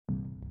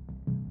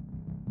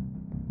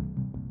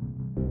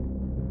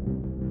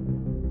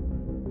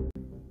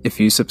If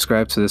you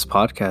subscribe to this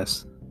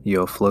podcast,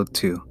 you'll float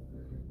too.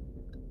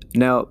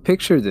 Now,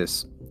 picture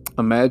this.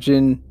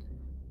 Imagine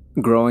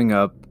growing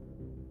up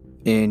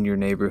in your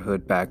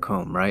neighborhood back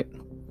home, right?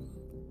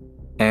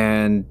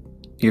 And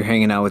you're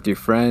hanging out with your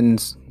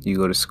friends, you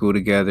go to school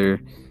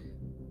together,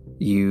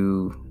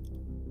 you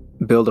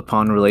build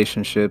upon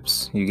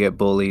relationships, you get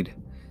bullied,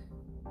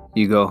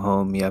 you go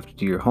home, you have to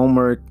do your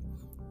homework,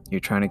 you're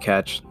trying to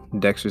catch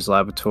Dexter's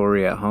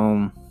Laboratory at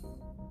home,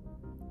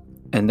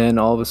 and then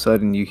all of a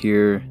sudden you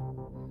hear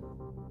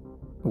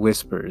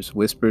whispers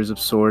of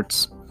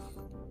sorts,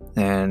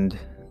 and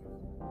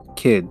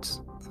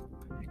kids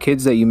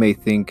that you may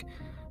think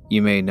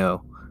you may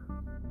know.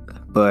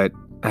 But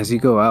as you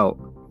go out,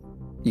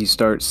 you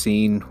start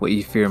seeing what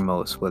you fear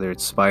most, whether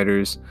it's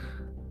spiders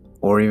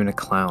or even a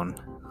clown.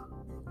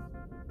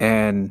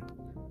 And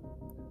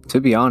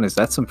to be honest,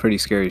 that's some pretty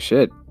scary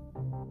shit.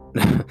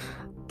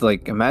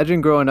 Like,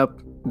 imagine growing up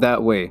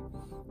that way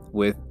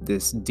with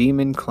this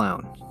demon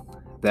clown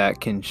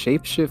that can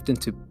shapeshift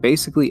into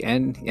basically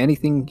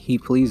anything he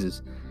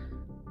pleases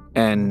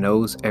and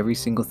knows every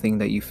single thing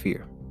that you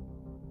fear.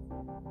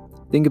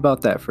 Think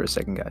about that for a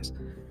second, guys.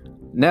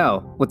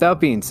 Now, without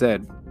being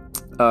said,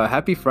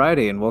 happy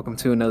Friday and welcome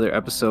to another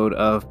episode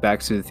of Back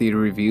to the Theater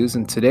Reviews.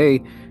 And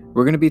today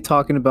we're going to be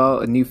talking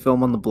about a new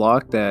film on the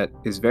block that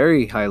is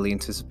very highly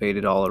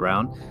anticipated all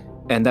around,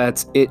 and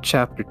that's It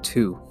Chapter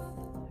 2.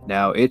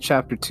 Now, It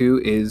Chapter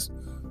 2 is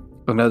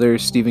another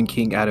Stephen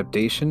King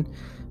adaptation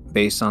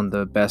based on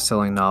the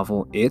best-selling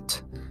novel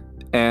It,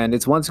 and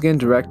it's once again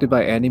directed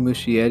by Andy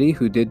Muschietti,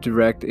 who did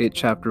direct It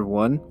Chapter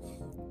 1,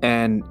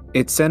 and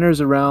it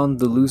centers around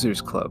the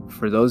Losers Club.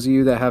 For those of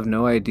you that have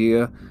no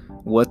idea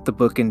what the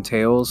book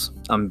entails,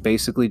 I'm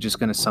basically just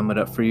going to sum it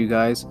up for you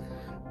guys.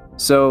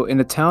 So, in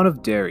the town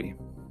of Derry,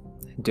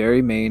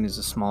 Maine is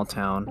a small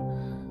town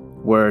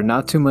where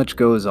not too much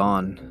goes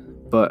on,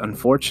 but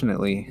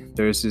unfortunately,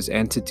 there's this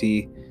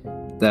entity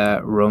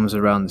that roams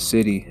around the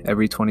city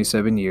every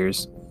 27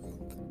 years,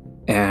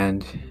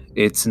 and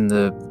it's in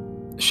the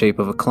shape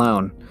of a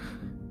clown.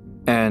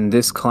 And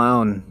this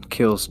clown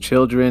kills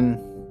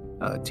children,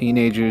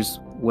 teenagers,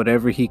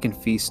 whatever he can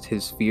feast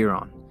his fear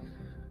on,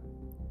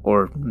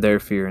 or their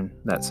fear in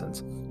that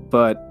sense.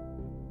 But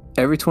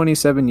every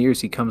 27 years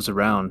he comes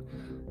around,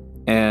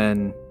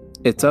 and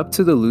it's up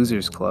to the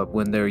Losers Club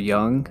when they're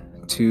young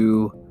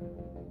to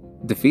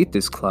defeat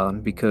this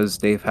clown, because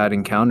they've had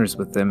encounters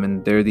with him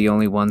and they're the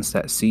only ones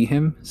that see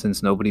him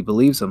since nobody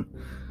believes him.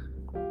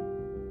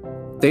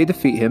 They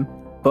defeat him,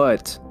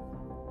 but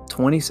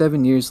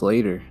 27 years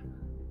later,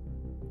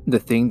 the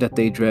thing that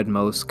they dread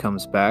most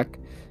comes back,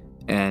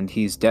 and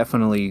he's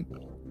definitely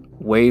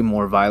way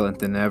more violent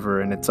than ever,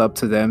 and it's up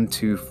to them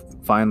to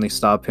finally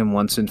stop him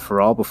once and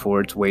for all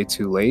before it's way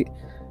too late.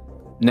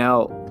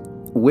 Now,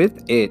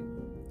 with it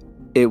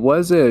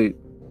was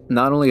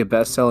not only a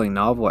best-selling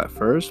novel at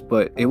first,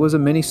 but it was a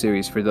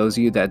miniseries for those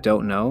of you that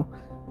don't know.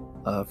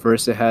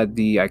 First, it had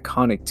the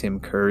iconic Tim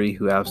Curry,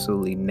 who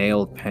absolutely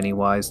nailed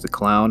Pennywise the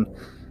clown.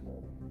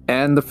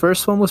 And the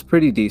first one was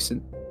pretty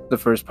decent, the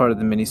first part of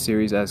the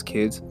miniseries as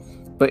kids.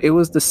 But it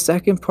was the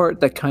second part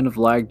that kind of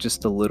lagged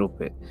just a little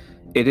bit.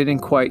 It didn't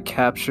quite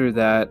capture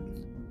that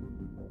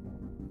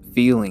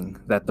feeling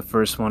that the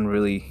first one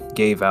really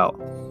gave out.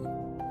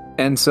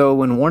 And so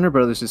when Warner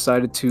Brothers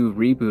decided to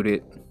reboot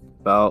it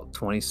about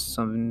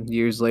 20-something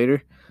years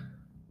later,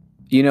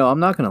 I'm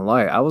not going to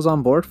lie, I was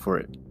on board for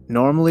it.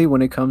 Normally,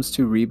 when it comes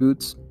to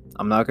reboots,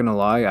 I'm not going to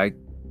lie, I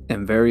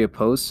am very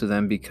opposed to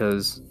them,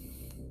 because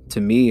to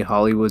me,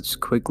 Hollywood's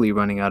quickly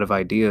running out of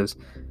ideas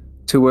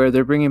to where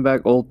they're bringing back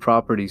old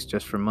properties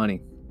just for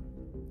money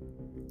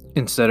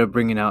instead of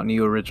bringing out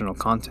new original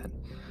content,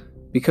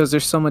 because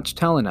there's so much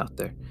talent out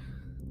there.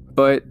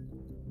 But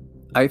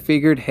I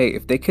figured, hey,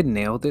 if they could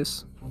nail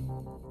this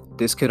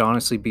could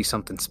honestly be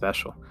something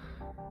special.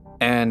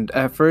 And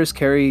at first,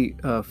 Cary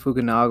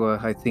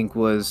Fukunaga, I think,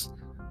 was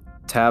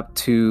tapped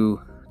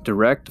to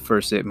direct the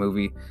first It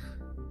movie,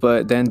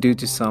 but then due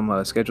to some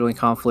scheduling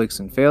conflicts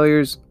and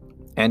failures,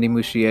 Andy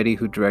Muschietti,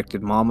 who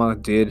directed Mama,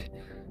 did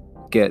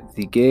get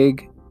the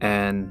gig,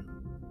 and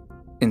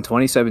in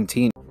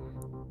 2017,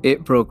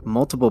 it broke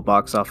multiple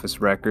box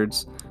office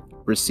records,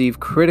 received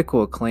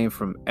critical acclaim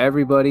from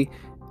everybody,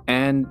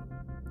 and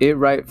it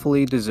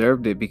rightfully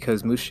deserved it,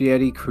 because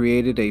Muschietti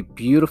created a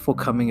beautiful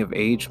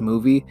coming-of-age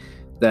movie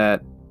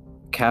that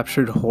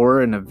captured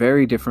horror in a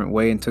very different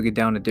way and took it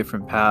down a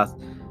different path,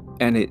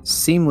 and it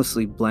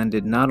seamlessly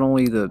blended not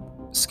only the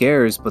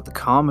scares but the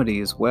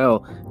comedy as well.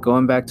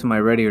 Going back to my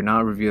Ready or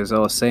Not review, as I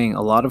was saying,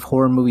 a lot of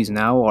horror movies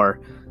now are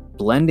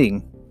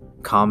blending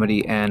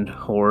comedy and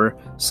horror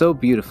so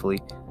beautifully.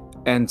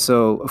 And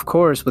so, of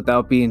course,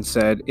 without being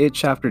said, It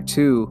Chapter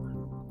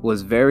 2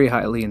 was very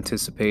highly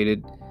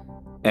anticipated,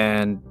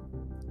 and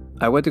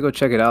I went to go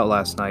check it out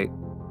last night.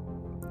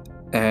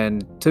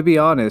 And to be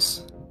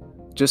honest,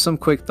 just some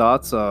quick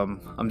thoughts.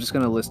 I'm just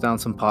going to list down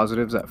some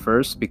positives at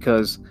first,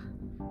 because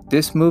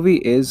this movie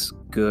is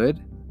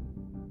good.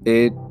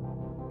 It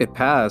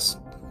passed,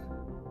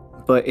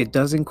 but it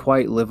doesn't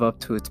quite live up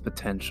to its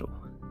potential.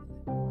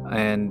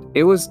 and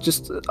it was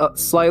just a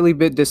slightly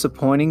bit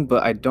disappointing,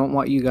 but I don't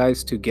want you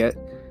guys to get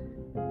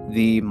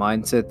the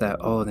mindset that,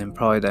 oh, then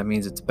probably that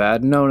means it's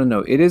bad. No,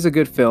 it is a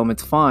good film,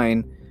 it's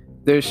fine.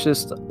 There's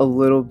just a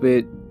little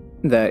bit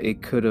that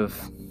it could have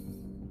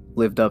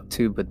lived up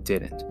to but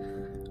didn't.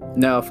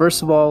 Now,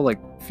 first of all, like,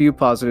 few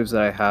positives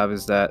that I have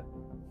is that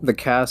the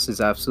cast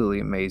is absolutely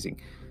amazing.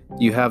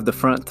 You have the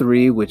front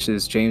three, which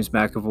is James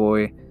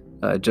McAvoy,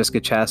 Jessica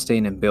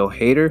Chastain, and Bill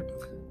Hader.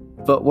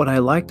 But what I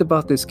liked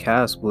about this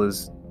cast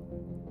was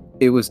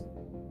it was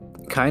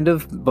kind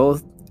of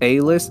both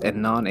A-list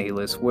and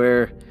non-A-list,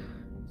 where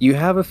you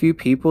have a few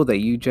people that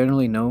you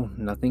generally know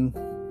nothing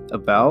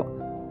about,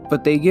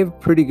 but they give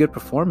pretty good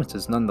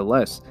performances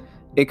nonetheless.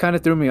 It kind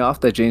of threw me off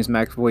that James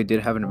McAvoy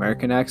did have an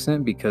American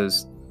accent,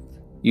 because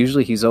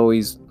usually he's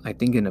always, I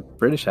think, in a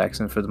British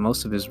accent for the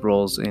most of his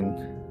roles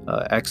in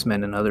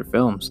X-Men and other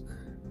films.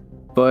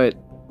 But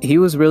he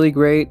was really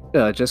great.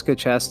 Jessica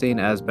Chastain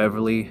as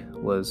Beverly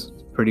was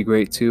pretty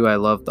great too. I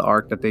love the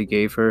arc that they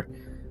gave her.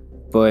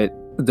 But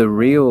the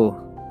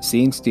real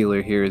scene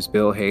stealer here is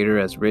Bill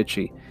Hader as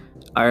Richie.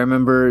 I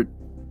remember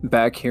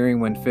back hearing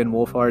when Finn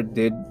Wolfhard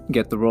did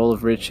get the role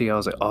of Richie, I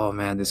was like, oh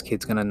man, this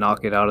kid's gonna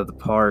knock it out of the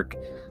park.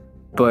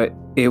 But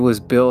it was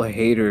Bill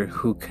Hader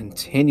who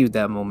continued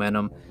that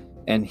momentum,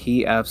 and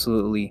he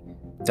absolutely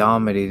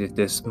dominated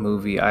this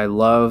movie. I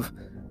love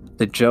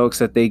the jokes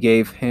that they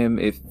gave him.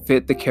 It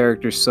fit the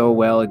character so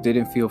well. It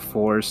didn't feel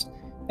forced,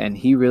 and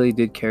he really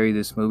did carry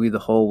this movie the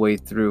whole way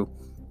through.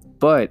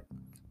 But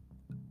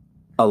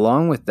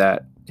along with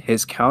that,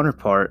 his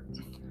counterpart,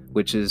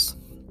 which is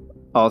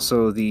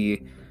also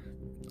the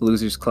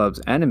Losers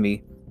Club's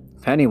enemy,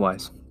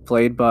 Pennywise,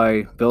 played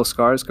by Bill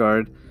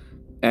Skarsgård.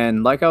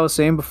 And like I was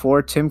saying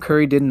before, Tim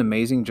Curry did an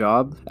amazing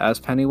job as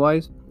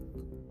Pennywise.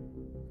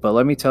 But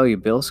let me tell you,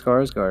 Bill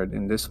Skarsgård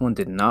in this one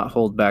did not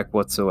hold back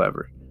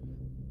whatsoever.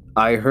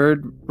 I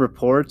heard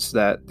reports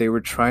that they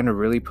were trying to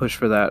really push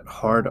for that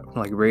hard,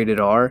 like, rated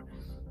R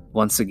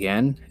once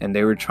again, and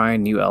they were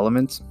trying new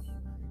elements.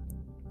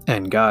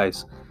 And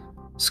guys,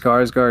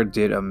 Skarsgård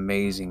did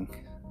amazing.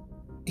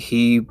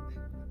 He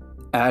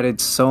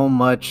added so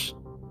much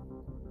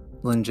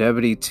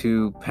longevity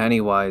to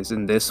Pennywise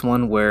in this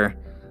one, where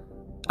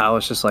I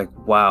was just like,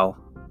 wow.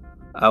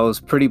 I was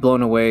pretty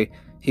blown away.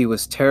 He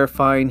was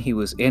terrifying, he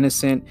was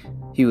innocent,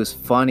 he was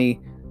funny,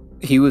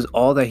 he was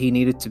all that he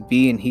needed to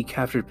be, and he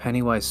captured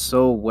Pennywise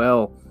so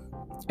well.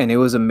 And it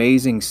was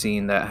amazing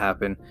seeing that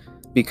happen,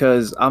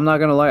 because I'm not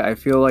gonna lie, I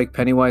feel like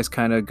Pennywise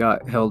kind of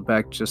got held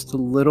back just a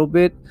little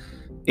bit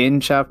in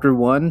chapter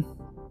 1.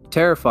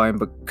 Terrifying,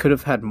 but could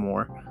have had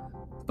more.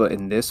 But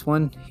in this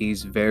one,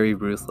 he's very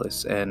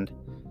ruthless, and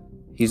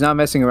he's not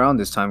messing around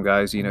this time,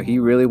 guys. You know, he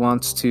really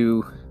wants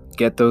to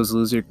get those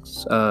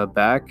losers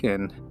back,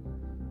 and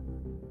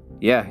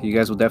yeah, you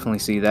guys will definitely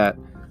see that.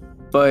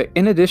 But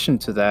in addition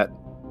to that,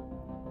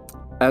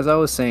 as I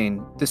was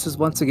saying, this is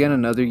once again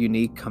another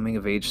unique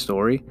coming-of-age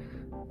story.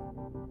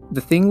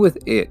 The thing with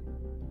it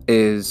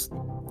is,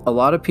 a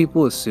lot of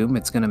people assume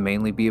it's going to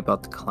mainly be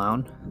about the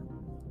clown.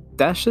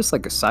 That's just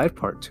like a side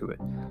part to it.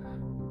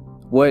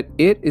 What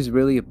it is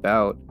really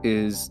about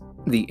is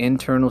the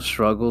internal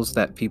struggles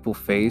that people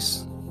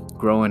face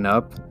growing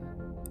up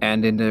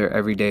and in their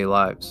everyday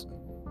lives.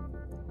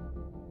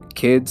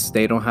 Kids,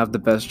 they don't have the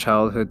best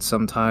childhood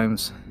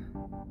sometimes.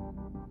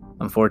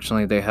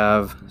 Unfortunately, they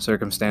have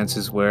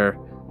circumstances where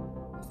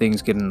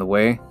things get in the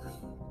way.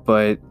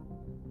 But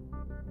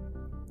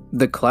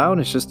the clown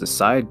is just a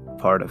side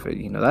part of it.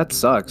 You know, that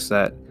sucks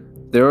that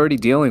they're already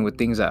dealing with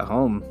things at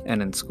home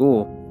and in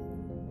school,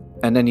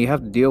 and then you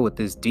have to deal with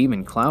this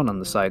demon clown on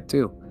the side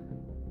too.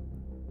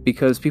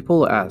 Because people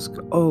will ask,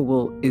 oh,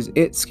 well, is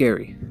it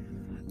scary?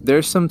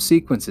 There's some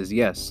sequences,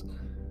 yes.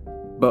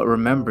 But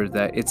remember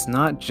that it's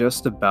not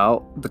just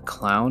about the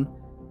clown.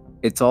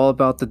 It's all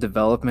about the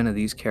development of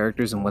these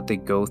characters and what they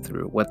go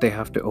through, what they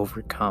have to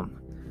overcome.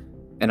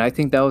 And I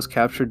think that was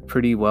captured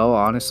pretty well,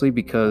 honestly,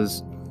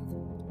 because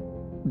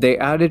they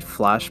added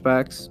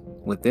flashbacks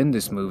within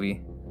this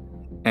movie.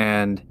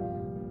 And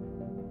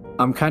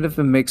I'm kind of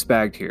a mixed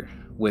bag here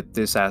with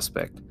this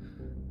aspect,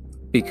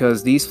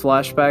 because these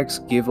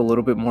flashbacks give a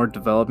little bit more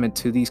development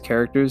to these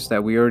characters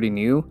that we already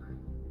knew,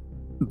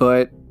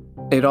 but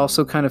it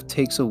also kind of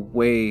takes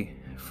away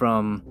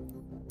from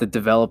the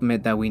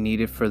development that we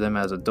needed for them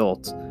as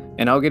adults.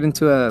 And I'll get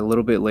into that a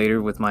little bit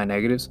later with my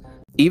negatives.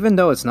 Even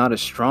though it's not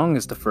as strong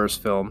as the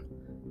first film,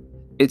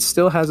 it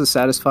still has a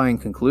satisfying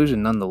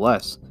conclusion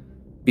nonetheless,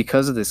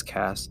 because of this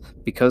cast,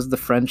 because of the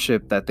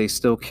friendship that they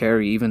still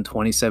carry even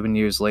 27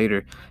 years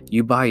later.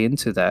 You buy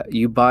into that.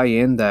 You buy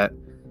in that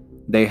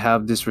they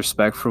have this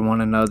respect for one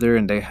another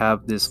and they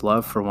have this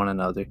love for one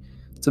another.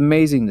 It's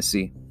amazing to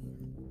see.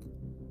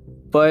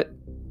 But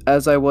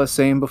as I was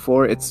saying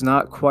before, it's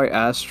not quite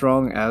as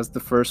strong as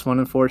the first one,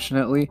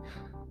 unfortunately.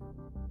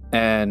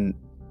 And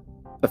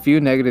a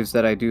few negatives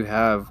that I do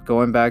have,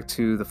 going back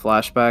to the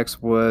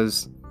flashbacks,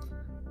 was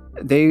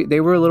they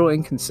were a little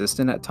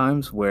inconsistent at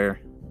times, where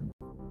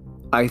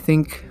I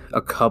think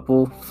a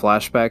couple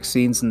flashback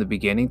scenes in the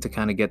beginning to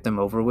kind of get them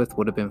over with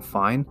would have been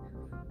fine.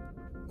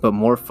 but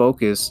more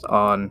focused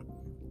on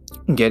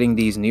getting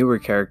these newer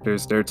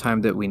characters their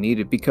time that we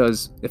needed.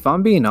 Because if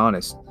I'm being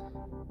honest,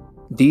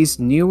 these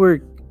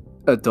newer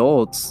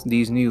adults,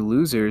 these new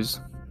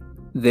losers,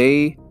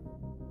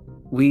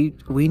 we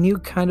knew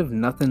kind of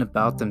nothing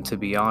about them, to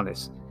be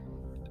honest.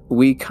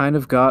 We kind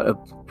of got a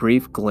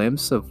brief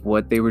glimpse of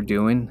what they were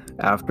doing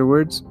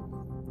afterwards,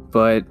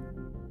 but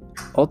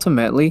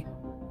ultimately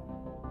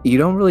you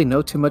don't really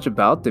know too much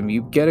about them.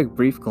 You get a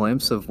brief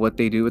glimpse of what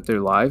they do with their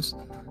lives,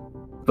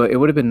 but it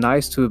would have been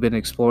nice to have been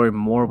exploring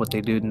more what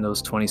they did in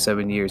those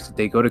 27 years. Did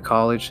they go to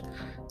college?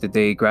 Did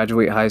they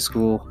graduate high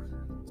school?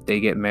 Did they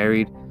get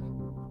married?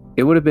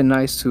 It would have been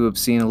nice to have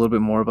seen a little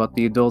bit more about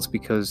the adults,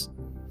 because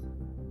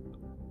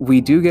we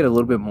do get a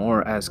little bit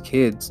more as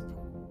kids,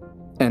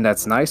 and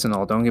that's nice and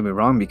all, don't get me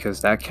wrong,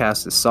 because that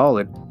cast is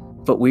solid,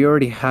 but we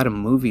already had a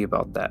movie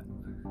about that.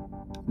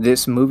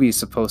 This movie is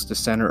supposed to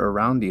center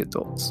around the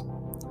adults.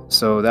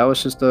 So that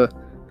was just a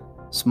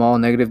small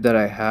negative that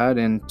I had,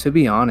 and to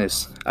be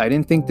honest, I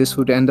didn't think this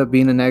would end up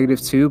being a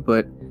negative too,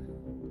 but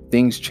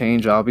things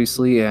change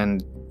obviously,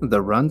 and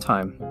the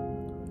runtime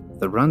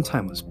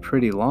was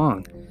pretty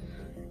long.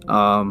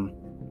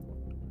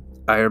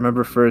 I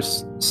remember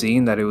first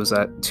seeing that it was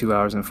at 2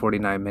 hours and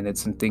 49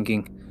 minutes and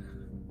thinking,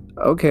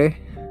 okay,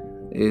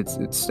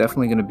 it's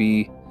definitely going to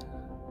be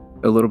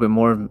a little bit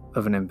more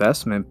of an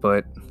investment,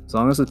 but as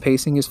long as the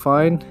pacing is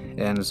fine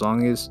and as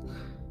long as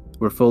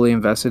we're fully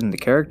invested in the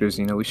characters,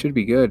 we should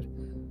be good.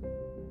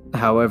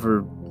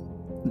 However,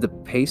 the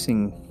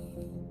pacing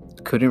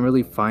couldn't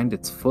really find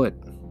its foot.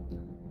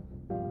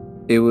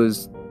 It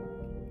was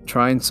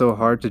trying so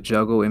hard to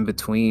juggle in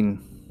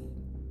between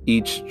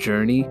each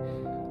journey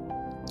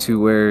to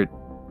where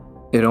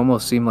it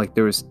almost seemed like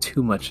there was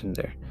too much in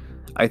there.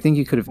 I think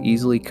you could have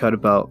easily cut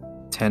about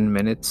 10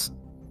 minutes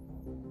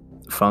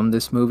from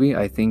this movie.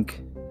 I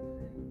think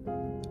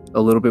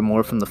a little bit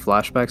more from the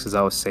flashbacks, as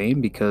I was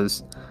saying,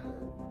 because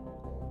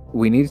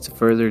we needed to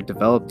further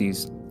develop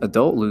these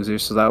adult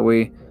losers so that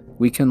way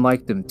we can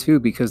like them too.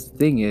 Because the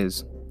thing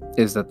is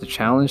that the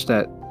challenge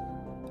that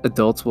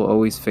adults will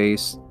always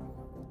face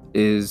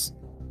is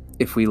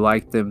if we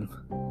like them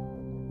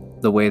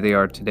the way they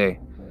are today.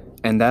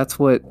 And that's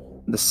what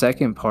the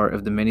second part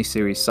of the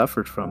miniseries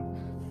suffered from,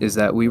 is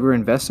that we were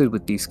invested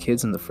with these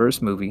kids in the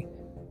first movie,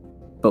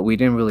 but we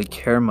didn't really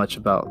care much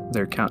about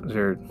their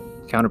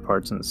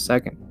counterparts in the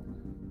second.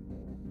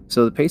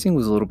 So the pacing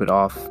was a little bit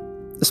off,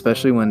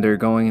 especially when they're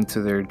going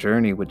into their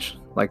journey, which,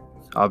 like,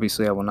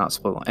 obviously I will not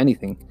spoil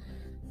anything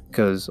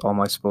because all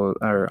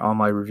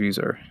my reviews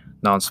are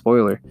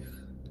non-spoiler.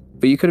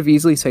 But you could have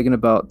easily taken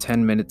about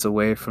 10 minutes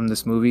away from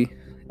this movie,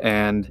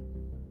 and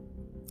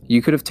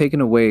you could have taken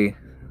away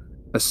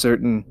a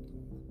certain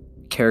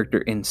character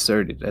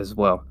inserted as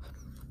well.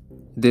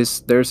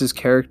 There's this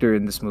character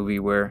in this movie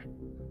where,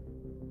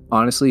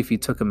 honestly, if you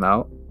took him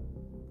out,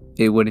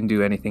 it wouldn't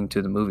do anything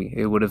to the movie.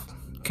 It would have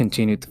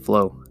continued to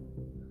flow.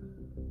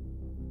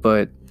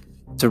 But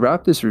to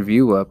wrap this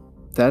review up,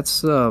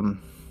 that's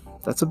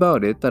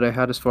about it that I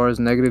had as far as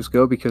negatives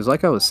go, because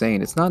like I was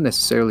saying, it's not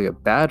necessarily a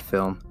bad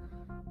film,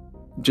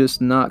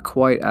 just not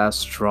quite as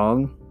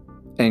strong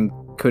and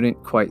couldn't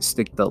quite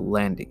stick the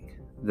landing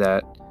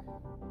that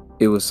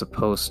it was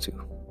supposed to.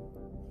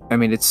 I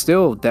mean, it's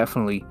still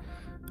definitely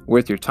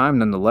worth your time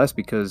nonetheless,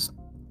 because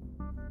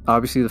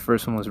obviously the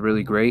first one was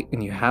really great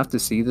and you have to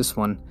see this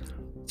one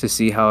to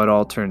see how it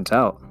all turns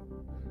out.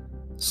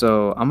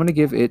 So I'm going to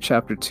give It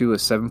Chapter 2 a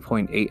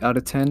 7.8 out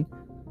of 10.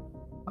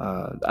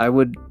 I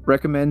would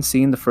recommend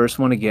seeing the first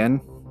one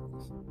again.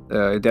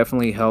 It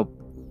definitely helped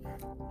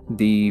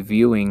the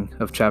viewing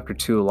of Chapter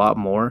 2 a lot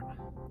more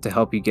to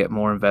help you get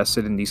more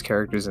invested in these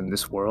characters in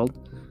this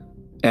world.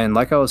 And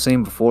like I was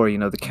saying before,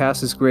 the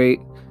cast is great.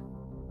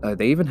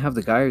 They even have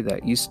the guy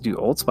that used to do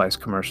Old Spice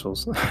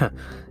commercials.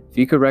 If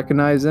you could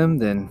recognize him,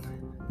 then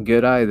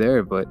good eye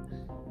there. But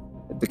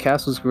the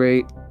cast was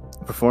great.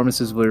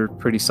 Performances were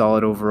pretty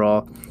solid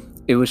overall.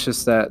 It was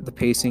just that the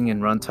pacing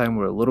and runtime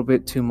were a little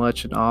bit too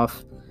much and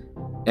off,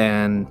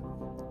 and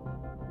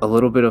a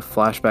little bit of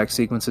flashback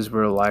sequences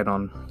were relied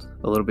on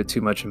a little bit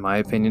too much in my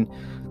opinion.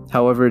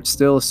 However, it's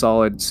still a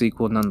solid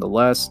sequel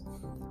nonetheless.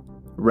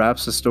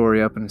 Wraps the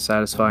story up in a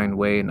satisfying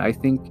way, and I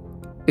think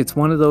it's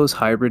one of those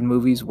hybrid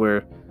movies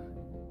where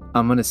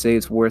I'm going to say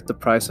it's worth the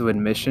price of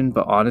admission,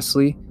 but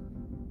honestly,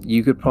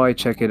 you could probably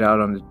check it out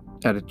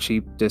at a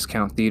cheap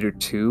discount theater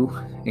too,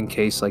 in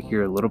case like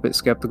you're a little bit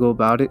skeptical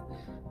about it.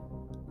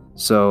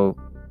 So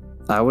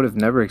I would have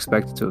never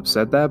expected to have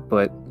said that,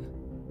 but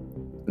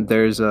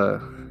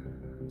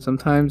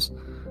sometimes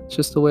it's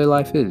just the way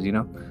life is,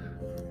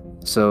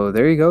 So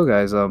there you go,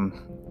 guys.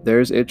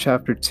 There's It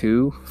Chapter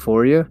 2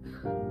 for you.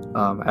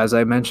 As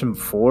I mentioned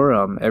before,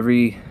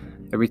 every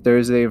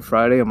Thursday and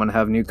Friday I'm gonna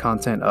have new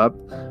content up.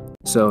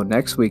 So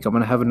next week I'm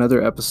gonna have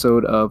another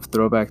episode of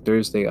Throwback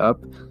Thursday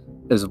up,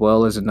 as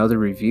well as another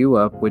review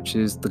up, which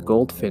is The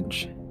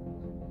Goldfinch.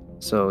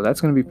 So that's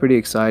going to be pretty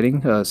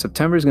exciting.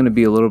 September is going to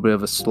be a little bit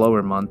of a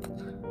slower month,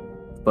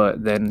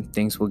 but then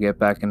things will get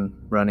back and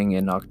running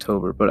in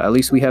October. But at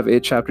least we have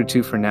It Chapter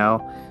 2 for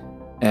now,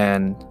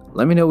 and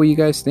let me know what you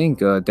guys think.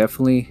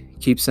 Definitely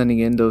keep sending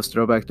in those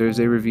Throwback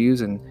Thursday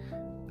reviews. And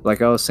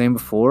like I was saying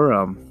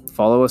before,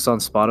 follow us on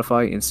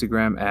Spotify,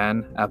 Instagram,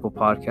 and Apple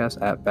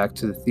Podcasts at Back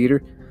to the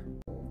Theater.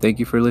 Thank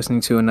you for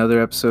listening to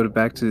another episode of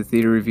Back to the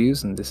Theater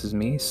Reviews, and this is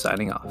me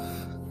signing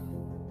off.